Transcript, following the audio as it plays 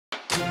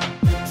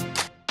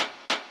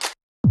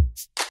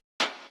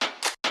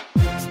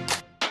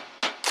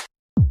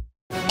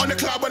On the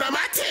club when I'm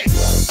at it.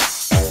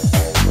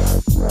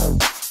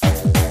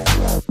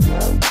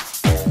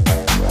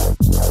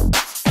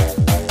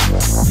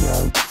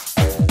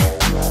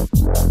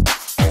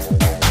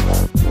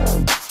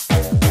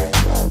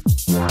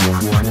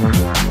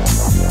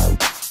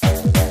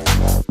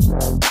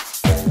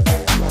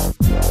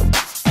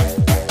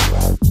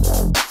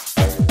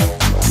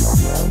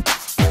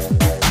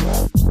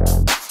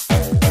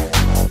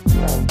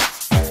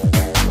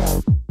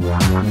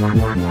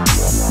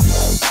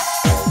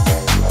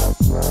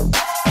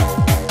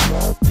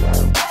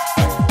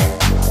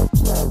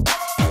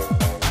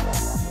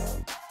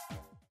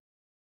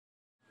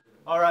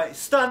 Alright,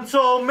 stand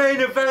tall,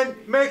 main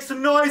event, make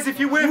some noise if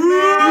you're with me!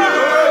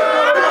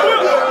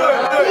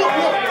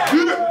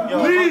 Yo,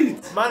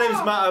 my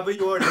name's Matt, but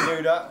you already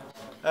knew that.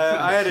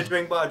 I had a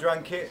drink, but I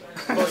drank it.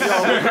 But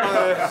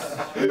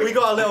yo, we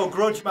got a little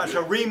grudge match,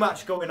 a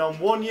rematch going on.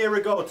 1 year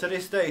ago to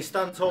this day,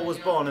 Stand Tall was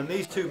born, and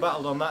these two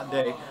battled on that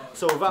day.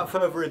 So without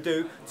further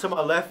ado, to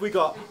my left we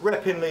got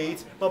repping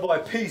Leeds, my boy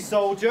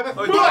P-Solja.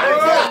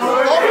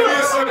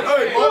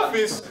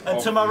 And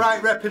to my right,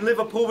 repping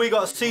Liverpool, we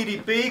got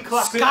Seedie.B.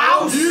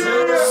 Scouse!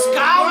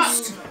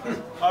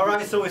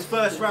 Alright, so it's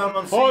first round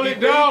on Seedie.B. Hold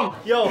it down!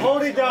 Yo,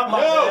 hold it down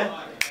back there.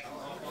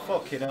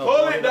 Fucking hell.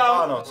 Hold it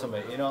down or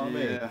something, you know what I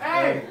mean?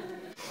 Hey.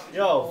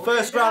 Yo,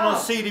 first round on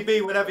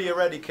Seedie.B, whenever you're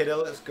ready,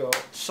 kiddo, let's go.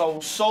 So,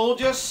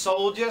 soldier.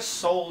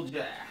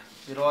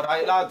 You're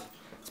alright, lad?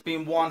 It's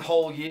been one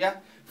whole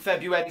year.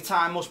 February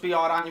time must be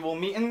our annual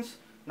meetings.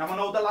 Now, I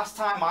know the last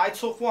time I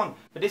took one,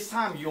 but this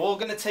time you're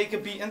going to take a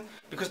beating,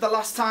 because the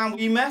last time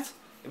we met,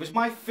 it was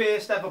my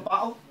first ever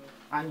battle,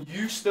 and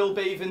you still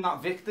bathing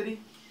that victory.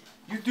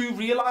 You do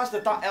realise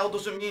that that L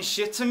doesn't mean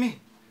shit to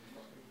me.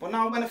 But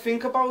now when I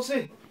think about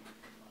it,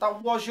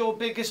 that was your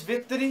biggest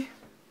victory.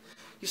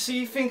 You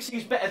see, he thinks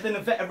he's better than a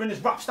veteran, his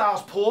rap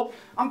style's poor.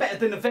 I'm better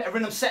than a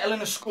veteran, I'm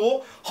settling a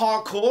score.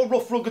 Hardcore,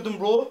 rough, rugged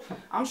and raw.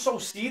 I'm so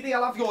seedy,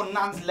 I'll have your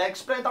nan's legs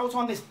spread out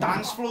on this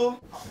dance floor.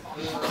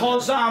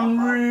 Cause I'm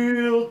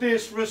real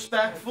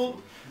disrespectful.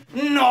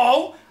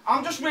 No,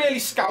 I'm just really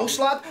scouse,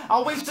 lad.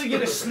 I'll wait till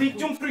you're asleep,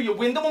 jump through your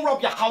window and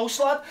rob your house,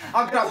 lad.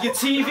 I'll grab your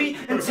TV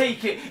and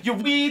take it. Your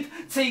weed,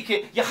 take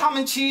it. Your ham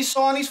and cheese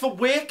sarnies for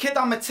work, kid,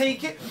 I'ma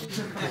take it.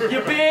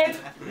 Your beard,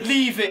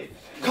 leave it.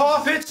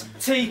 Carpets,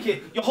 take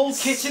it. Your whole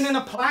kitchen and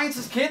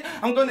appliances, kid,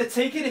 I'm gonna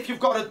take it. If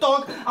you've got a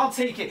dog, I'll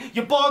take it.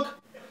 Your bug,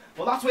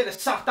 well, that's where they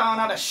sat down,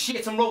 had a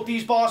shit and wrote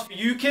these bars for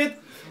you, kid.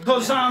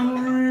 Cause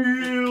I'm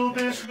real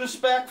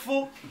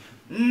disrespectful.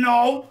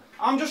 No,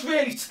 I'm just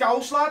really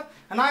scouse, lad.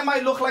 And I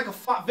might look like a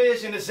fat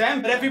version of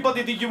Zen, but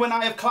everybody that you and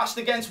I have clashed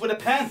against with a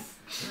pen,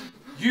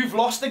 you've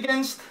lost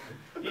against.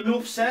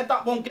 Enough said,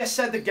 that won't get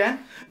said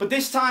again. But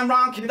this time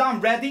round, kid, I'm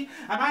ready.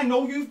 And I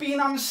know you've been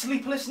having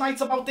sleepless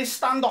nights about this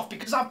standoff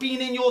because I've been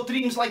in your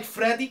dreams like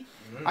Freddy.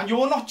 And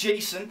you're not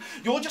Jason,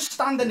 you're just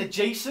standing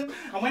adjacent.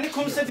 And when it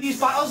comes to these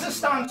battles that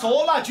stand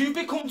tall, lad, you've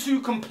become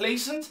too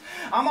complacent.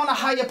 I'm on a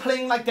higher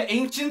plane like the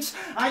ancients.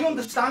 I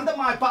understand that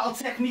my battle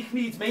technique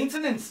needs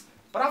maintenance,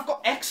 but I've got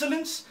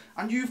excellence.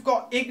 And you've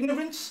got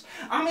ignorance.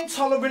 I'm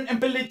intolerant and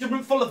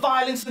belligerent, full of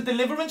violence and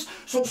deliverance.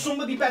 So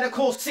somebody better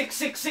call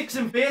 666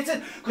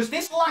 inverted, because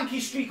this lanky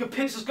streak of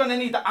piss is gonna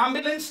need the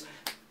ambulance.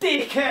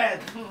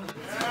 Dickhead!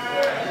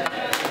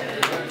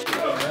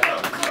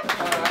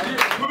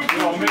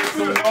 Yo, make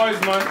some noise,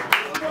 man.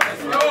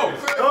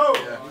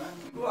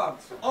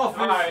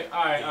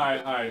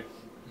 Aye.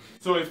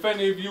 So if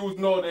any of you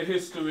know the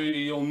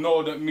history, you'll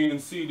know that me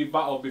and Seedie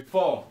battled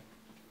before.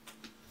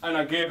 And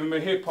I gave him a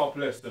hip-hop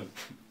lesson.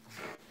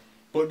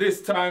 But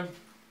this time,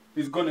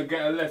 he's gonna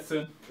get a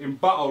lesson in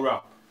battle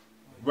rap.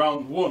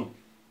 Round 1.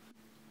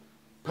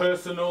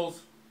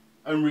 Personals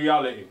and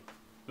reality.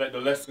 Let the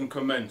lesson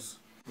commence.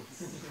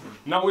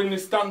 Now in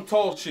this stand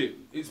tall shit,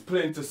 it's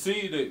plain to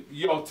see that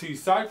you're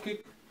T's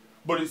sidekick.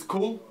 But it's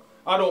cool.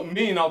 I don't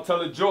mean I'll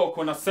tell a joke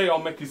when I say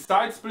I'll make his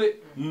side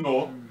split.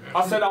 No.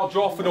 I said I'll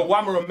draw for the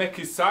whammer and make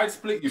his side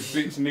split, you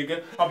bitch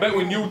nigga. I bet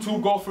when you two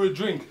go for a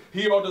drink,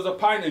 he orders a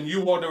pint and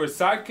you order a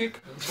sidekick.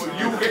 But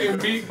you getting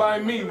beat by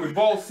me, we've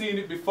all seen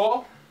it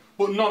before.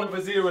 But none of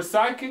us here are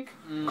psychic.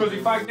 Cause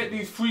if I get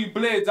these 3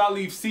 blades, I'll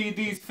leave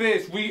CD's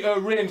face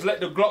rearranged, let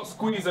the Glock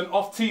squeeze and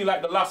off T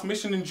like the last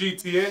mission in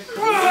GTA.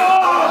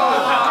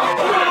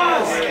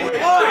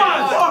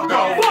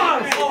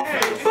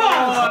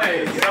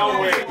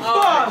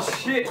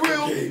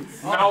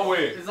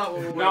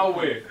 Now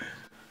wait.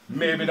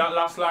 Maybe that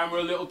last line were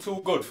a little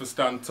too good for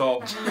Stand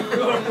Tall.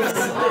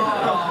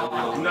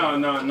 No.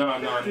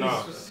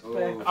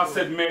 I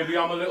said maybe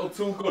I'm a little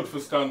too good for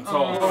Stand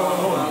Tall.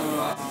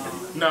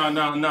 No.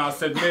 I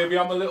said maybe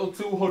I'm a little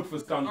too hood for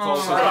Stand Tall.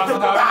 So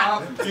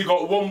last time you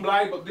got 1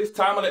 blind, but this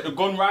time I let the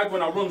gun ride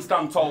when I run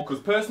Stand Tall. Cause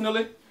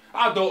personally,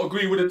 I don't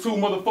agree with the 2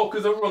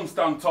 motherfuckers that run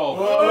Stand Tall.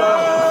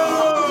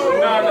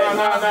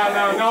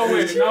 No,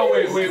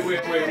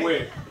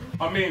 wait.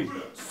 I mean,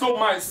 some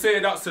might say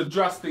that's a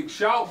drastic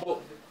shout,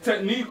 but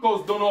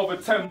Technico's done over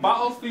 10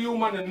 battles for you,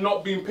 man, and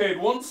not been paid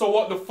once, so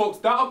what the fuck's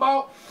that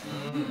about?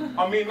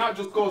 I mean, that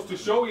just goes to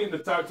show he ain't the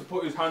type to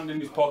put his hand in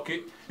his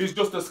pocket. He's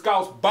just a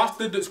Scouse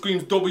bastard that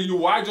screams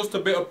WY just to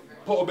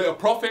put a bit of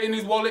profit in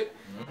his wallet.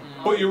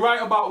 But you're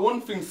right about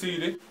one thing,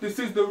 Seedie. This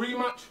is the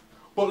rematch.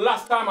 But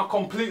last time I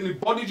completely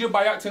bodied you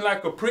by acting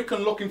like a prick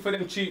and looking for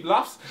them cheap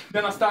laughs.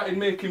 Then I started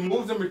making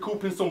moves and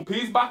recouping some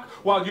peas back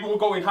while you were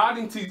going hard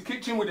in T's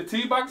kitchen with the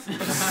tea bags. I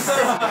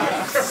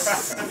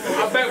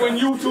bet when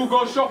you two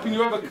go shopping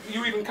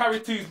you even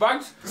carry T's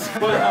bags.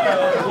 But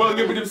well,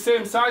 you'll be the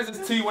same size as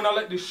T when I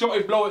let this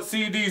shotty blow at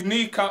CD's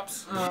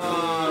kneecaps.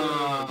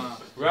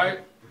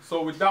 Right?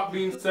 So with that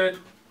being said,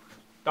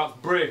 that's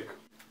break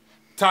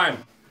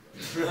time.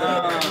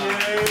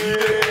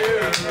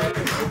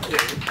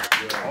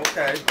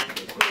 Okay.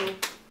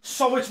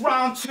 So it's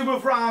round 2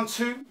 of round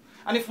 2,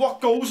 and if what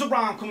goes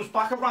around comes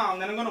back around,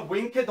 then I'm gonna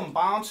wink it. I'm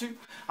bound to.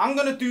 I'm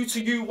gonna do to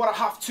you what I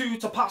have to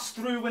pass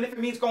through, and if it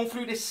means going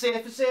through this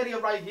surface area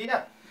right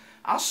here,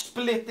 I'll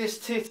split this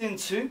tit in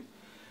 2.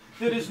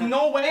 There is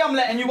no way I'm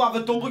letting you have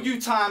a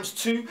W times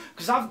 2,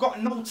 because I've got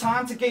no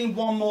time to gain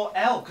one more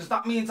L, because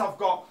that means I've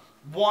got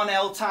 1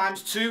 L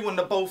times 2, and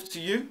they're both to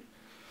you.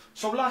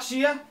 So last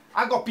year,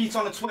 I got beat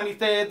on the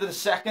 23rd of the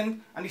 2nd,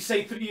 and they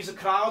say 3 is a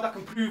crowd. I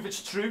can prove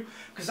it's true,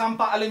 because I'm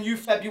battling you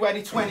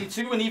February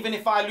 22, and even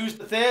if I lose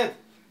the 3rd,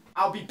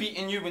 I'll be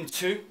beating you in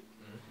 2.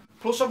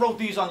 Plus I wrote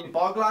these on your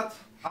bog, lad,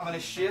 having a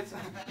shit.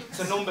 It's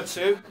a number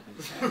 2.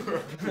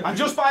 And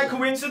just by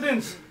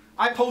coincidence,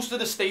 I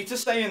posted a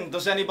status saying,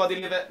 does anybody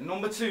live at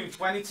number 2,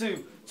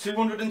 22,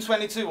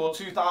 222, or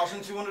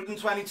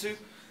 2222?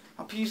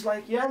 And P's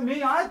like, yeah,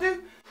 me, I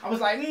do. I was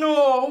like,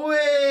 no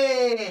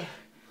way.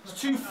 It's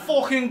too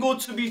fucking good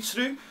to be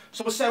true.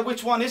 So I said,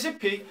 which one is it,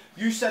 P?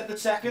 You said the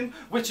 2nd,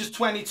 which is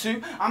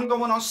 22. I'm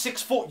going on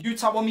 6 foot. You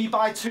tower me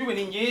by 2, and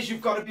in years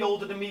you've got to be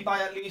older than me by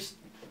at least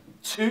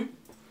 2.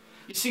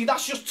 You see,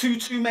 that's just too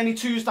many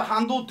 2s to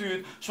handle,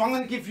 dude. So I'm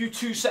going to give you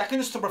 2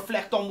 seconds to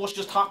reflect on what's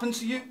just happened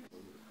to you.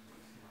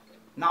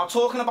 Now,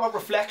 talking about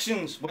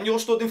reflections, when you're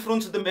stood in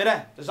front of the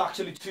mirror, there's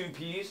actually 2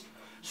 P's.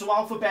 So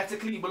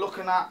alphabetically, we're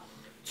looking at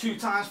 2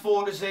 times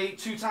 4 is 8,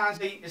 2 times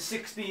 8 is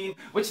 16,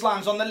 which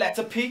lands on the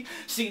letter P.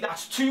 See,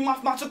 that's 2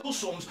 mathematical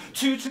sums,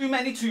 too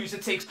many 2s.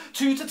 It takes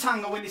 2 to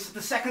tango, and this is the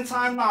 2nd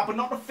time round, but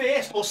not the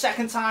 1st or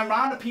 2nd time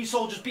round. The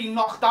P-Solja's been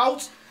knocked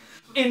out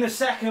in the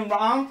 2nd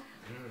round.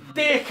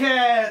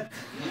 Dickhead!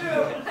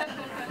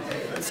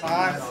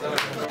 Time.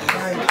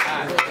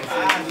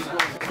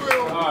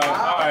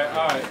 Alright.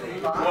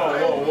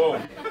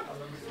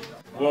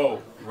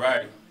 Whoa,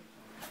 right.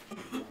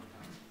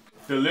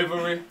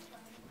 Delivery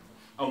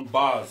and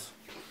bars.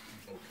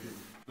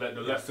 Let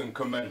the lesson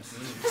commence.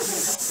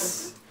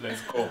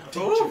 Let's go.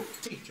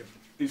 Teacher.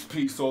 It's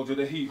P-Solja,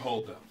 the heat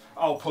holder.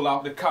 I'll pull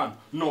out the can,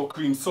 no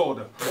cream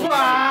soda. Us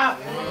man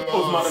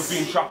have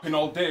been trapping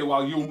all day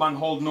while you man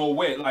hold no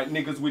weight like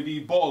niggas with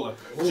Ebola.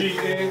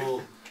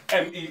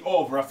 G-A-M-E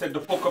over. I said the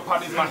fucker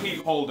pad is my heat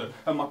holder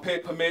and my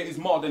paper mate is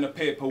more than a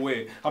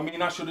paperweight. I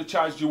mean, I should have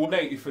charged you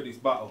 180 for this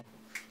battle.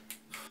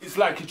 It's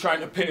like you're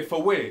trying to pay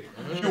for weight.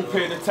 You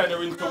paid a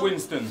tenner into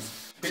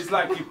Winston's. It's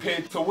like you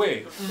paid to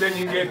wait, then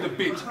you gave the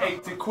bitch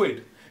 80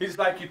 quid. It's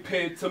like he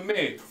paid to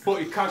mate, but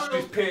he cashed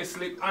his pay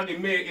slip and he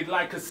made it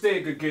like a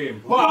Sega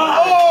game. Bars!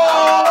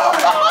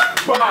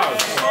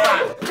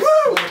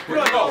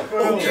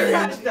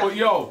 But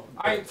yo,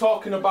 I ain't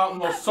talking about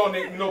no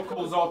Sonic,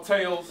 Knuckles or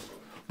Tails.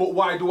 But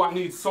why do I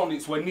need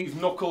Sonics when these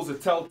knuckles are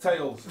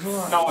telltales?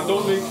 Now I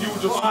don't think you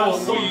just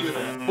smoke weed,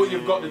 but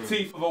you've got the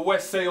teeth of a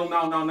West Sale.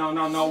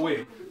 Now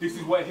wait. This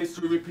is where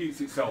history repeats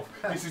itself.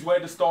 This is where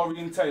the story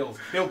entails.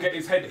 He'll get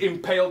his head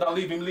impaled, I'll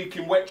leave him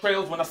leaking wet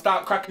trails when I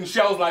start cracking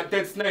shells like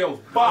dead snails.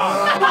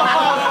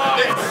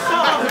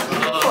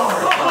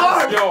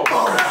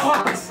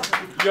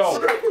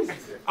 Yo,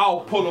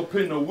 I'll pull up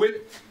in the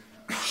whip,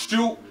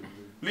 shoot,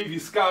 leave you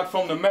scarred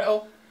from the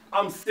metal.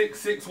 I'm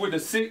 6'6" with a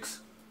 6.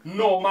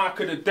 No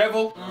mark of the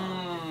devil,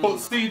 but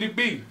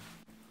Seedie.B,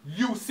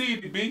 you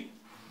Seedie.B,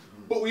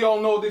 but we all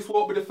know this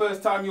won't be the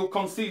first time you'll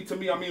concede to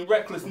me. I mean,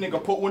 reckless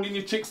nigga, put one in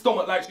your chick's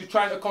stomach like she's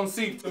trying to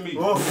conceive to me.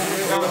 Now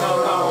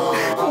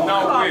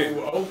wait.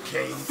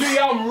 Okay. See,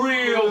 I'm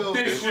real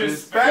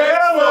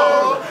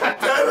disrespectful.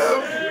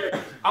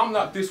 I'm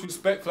not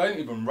disrespectful. I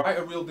didn't even write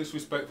a real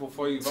disrespectful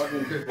for you.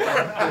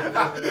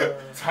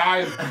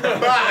 Time.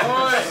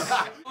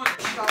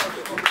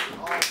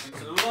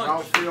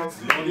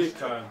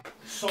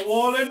 So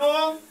all in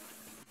all,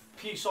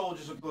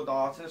 P-Solja's a good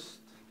artist.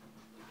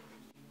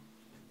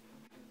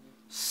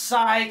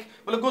 Psych.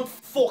 Well, a good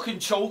fucking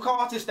choke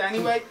artist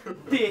anyway.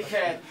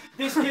 Dickhead.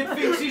 This kid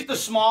thinks he's the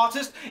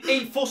smartest.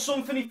 8 foot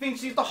something, he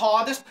thinks he's the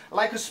hardest.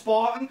 Like a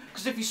Spartan.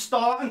 Because if he's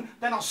starting,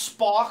 then I'll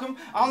spark him.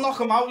 I'll knock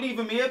him out, leave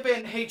him here,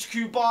 burn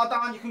HQ bar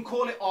down. You can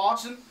call it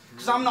arson.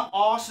 Because I'm not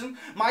arson.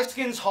 My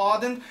skin's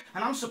hardened.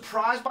 And I'm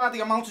surprised by the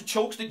amount of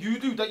chokes that you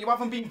do that you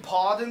haven't been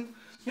pardoned.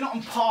 You're not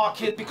on par,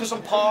 kid, because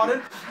I'm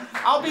pardoned.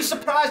 I'll be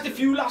surprised if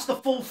you last a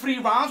full 3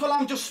 rounds while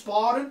I'm just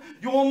sparring.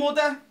 Your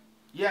mother,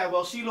 Yeah,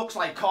 well, she looks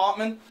like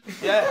Cartman.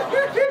 Yeah.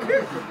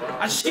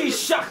 And she's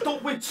shacked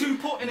up with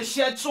two-put in a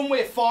shed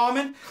somewhere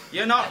farming.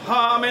 You're not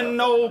harming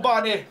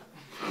nobody.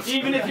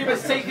 Even if you were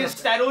taking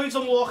steroids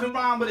and walking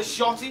around with a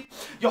shotty,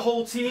 your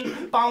whole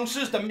team,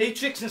 bouncers, the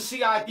Matrix and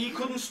Seedie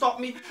couldn't stop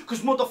me. Cause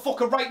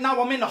motherfucker, right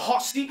now I'm in the hot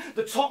seat,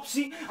 the top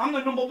seat. I'm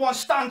the #1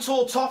 stand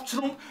tall top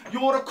trump.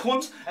 You're a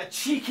cunt, a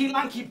cheeky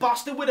lanky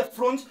bastard with a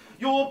front.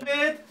 Your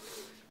beard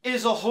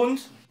is a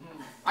hunt.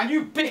 And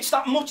you bitch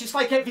that much, it's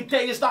like every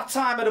day is that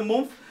time of the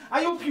month.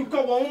 I hope you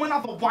go home and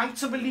have a wank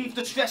to relieve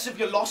the stress of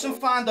your loss and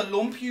find a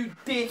lump, you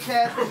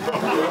dickhead.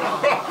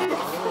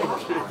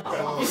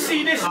 You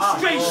see, this is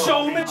straight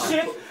showman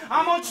shit.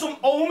 I'm on some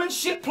omen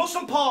shit, plus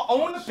I'm part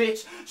owner,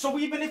 bitch. So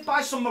even if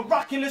by some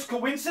miraculous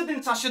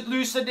coincidence I should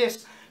lose to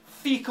this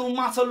fecal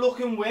matter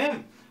looking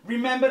worm,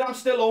 remember I'm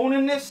still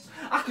owning this.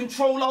 I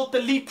control out the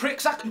elite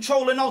pricks, I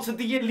controlling out of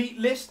the elite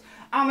list.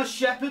 I'm a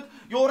shepherd,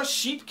 you're a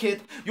sheep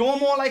kid. You're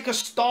more like a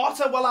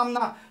starter, well I'm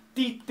that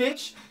deep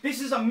ditch.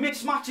 This is a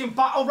mismatching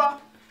battle rap.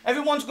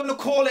 Everyone's gonna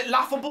call it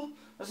laughable,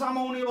 as I'm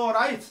only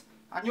alright.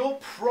 And you're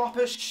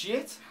proper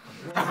shit.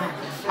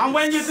 And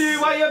when you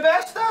do what your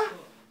best at,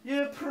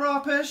 you're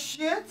proper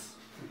shit.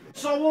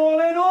 So all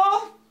in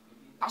all,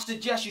 I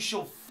suggest you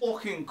should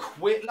fucking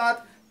quit,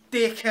 lad.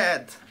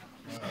 Dickhead.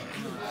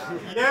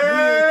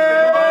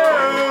 Yeah!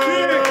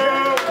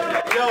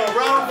 Yo,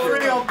 round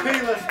 3 on P,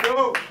 let's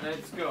go.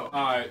 Let's go.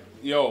 Alright,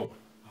 yo,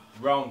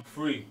 round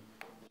 3.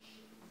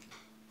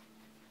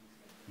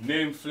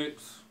 Name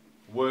flips,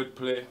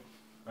 wordplay,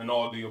 and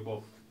all the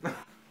above.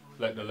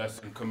 Let the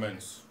lesson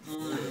commence.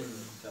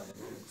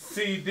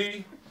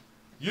 CD,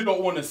 you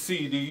don't want to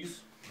see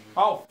these.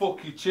 I'll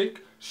fuck your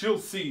chick, she'll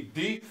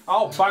CD.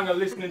 I'll bang her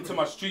listening to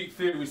my Street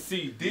Theory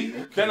CD.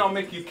 Then I'll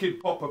make your kid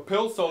pop a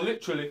pill, so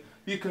literally,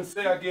 you can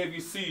say I gave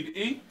you seed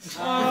E.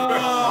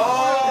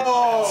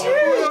 Oh.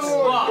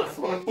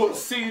 But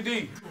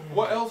CD,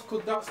 what else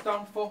could that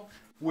stand for?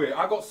 Wait,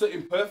 I got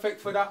something perfect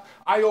for that.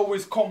 I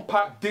always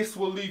compact, this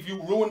will leave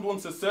you ruined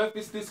once the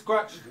surface this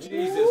scratch.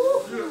 Jesus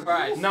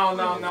Christ.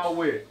 Now,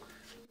 wait.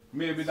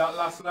 Maybe that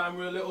last line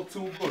were a little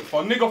too good.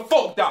 For nigga,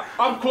 fuck that.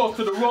 I'm close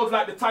to the roads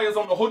like the tires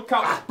on the hood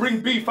cap.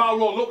 Bring beef, I'll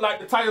roll up like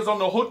the tires on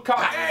the hood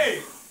cap.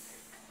 Hey!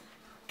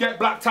 Get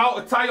blacked out,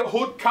 a tire,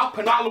 hood cap,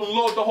 and I'll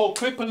unload the whole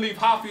clip and leave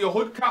half of your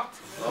hood capped.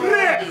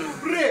 Right,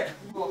 leave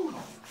half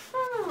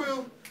of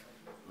your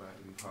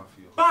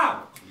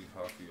Bam! Leave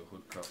half of your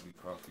hood cap, leave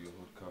half of your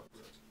hood cap.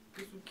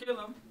 This will kill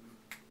him.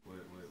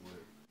 Wait.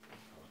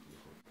 Half of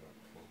your hood cap.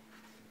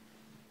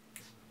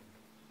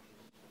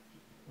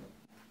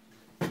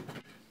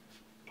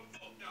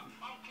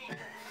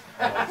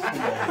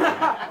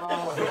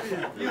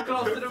 You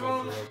close to the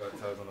road.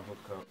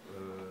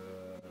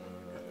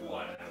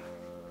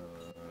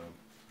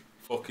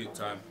 Fuck it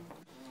time.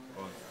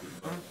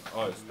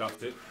 Oh, it's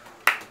that's it.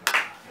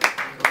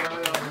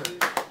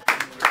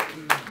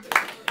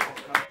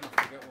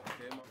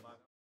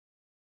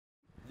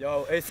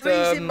 Yo, it's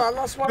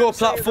your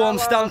platform,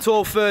 Stand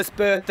Tall first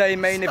birthday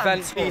main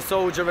event,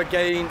 P-Solja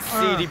against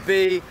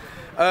Seedie.B.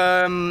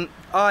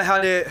 I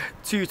had it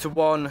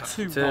 2-1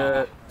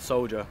 to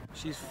Soldier.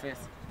 She's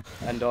 5th.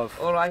 End of.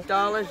 Alright,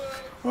 darling.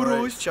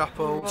 Alright,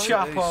 Chapo,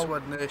 Chapo.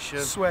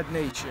 Swed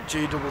Nation,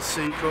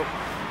 G-double-C Cup.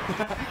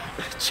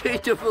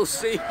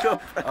 G-double-C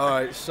Cup.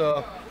 Alright,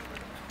 so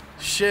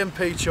shame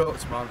P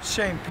choked, man.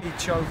 Shame P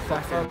choked.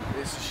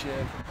 It's a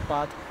shame.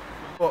 Bad.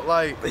 But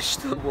like, They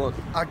still won.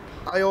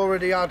 I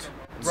already had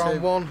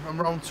round 1 and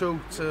round 2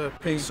 to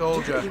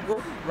P-Solja.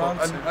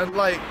 And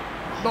like,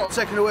 not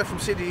taking away from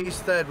Seedie, his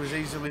third was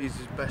easily his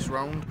best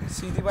round.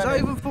 Seedie Is that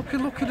even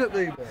fucking looking at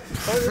me,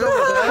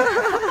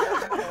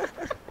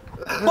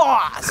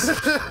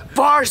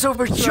 Bars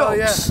over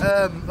jokes. So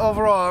yeah,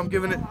 overall I'm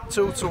giving it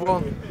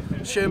 2-1.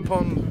 Shame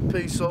on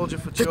P-Solja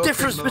for choking. The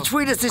difference though.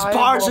 between us is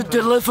bars and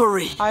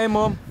delivery. Hi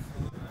Mum,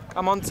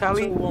 I'm on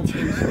telly.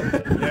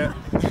 Yeah.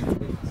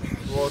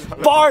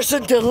 Bars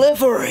and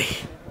delivery.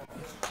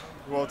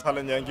 Raw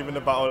talent, yeah, and giving the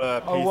battle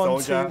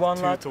P-Solja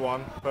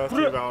 2-1. First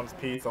 2 rounds,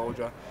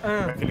 P-Solja.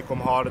 Reckon he come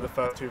harder the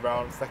first 2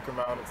 rounds, second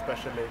round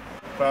especially.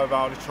 Third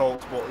round he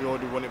choked, but he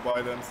already won it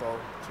by then, so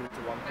 2-1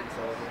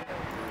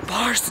 P-Solja.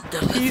 Bars and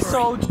delivery.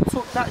 P-Solja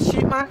took that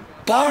shit, man.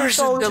 Bars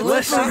and delivery.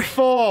 Lesson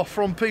 4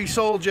 from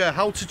P-Solja,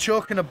 how to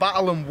choke in a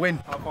battle and win.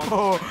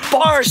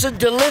 Bars and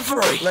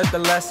delivery. Let the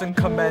lesson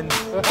commence.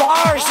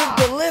 Bars and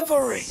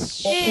delivery.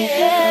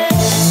 Yeah.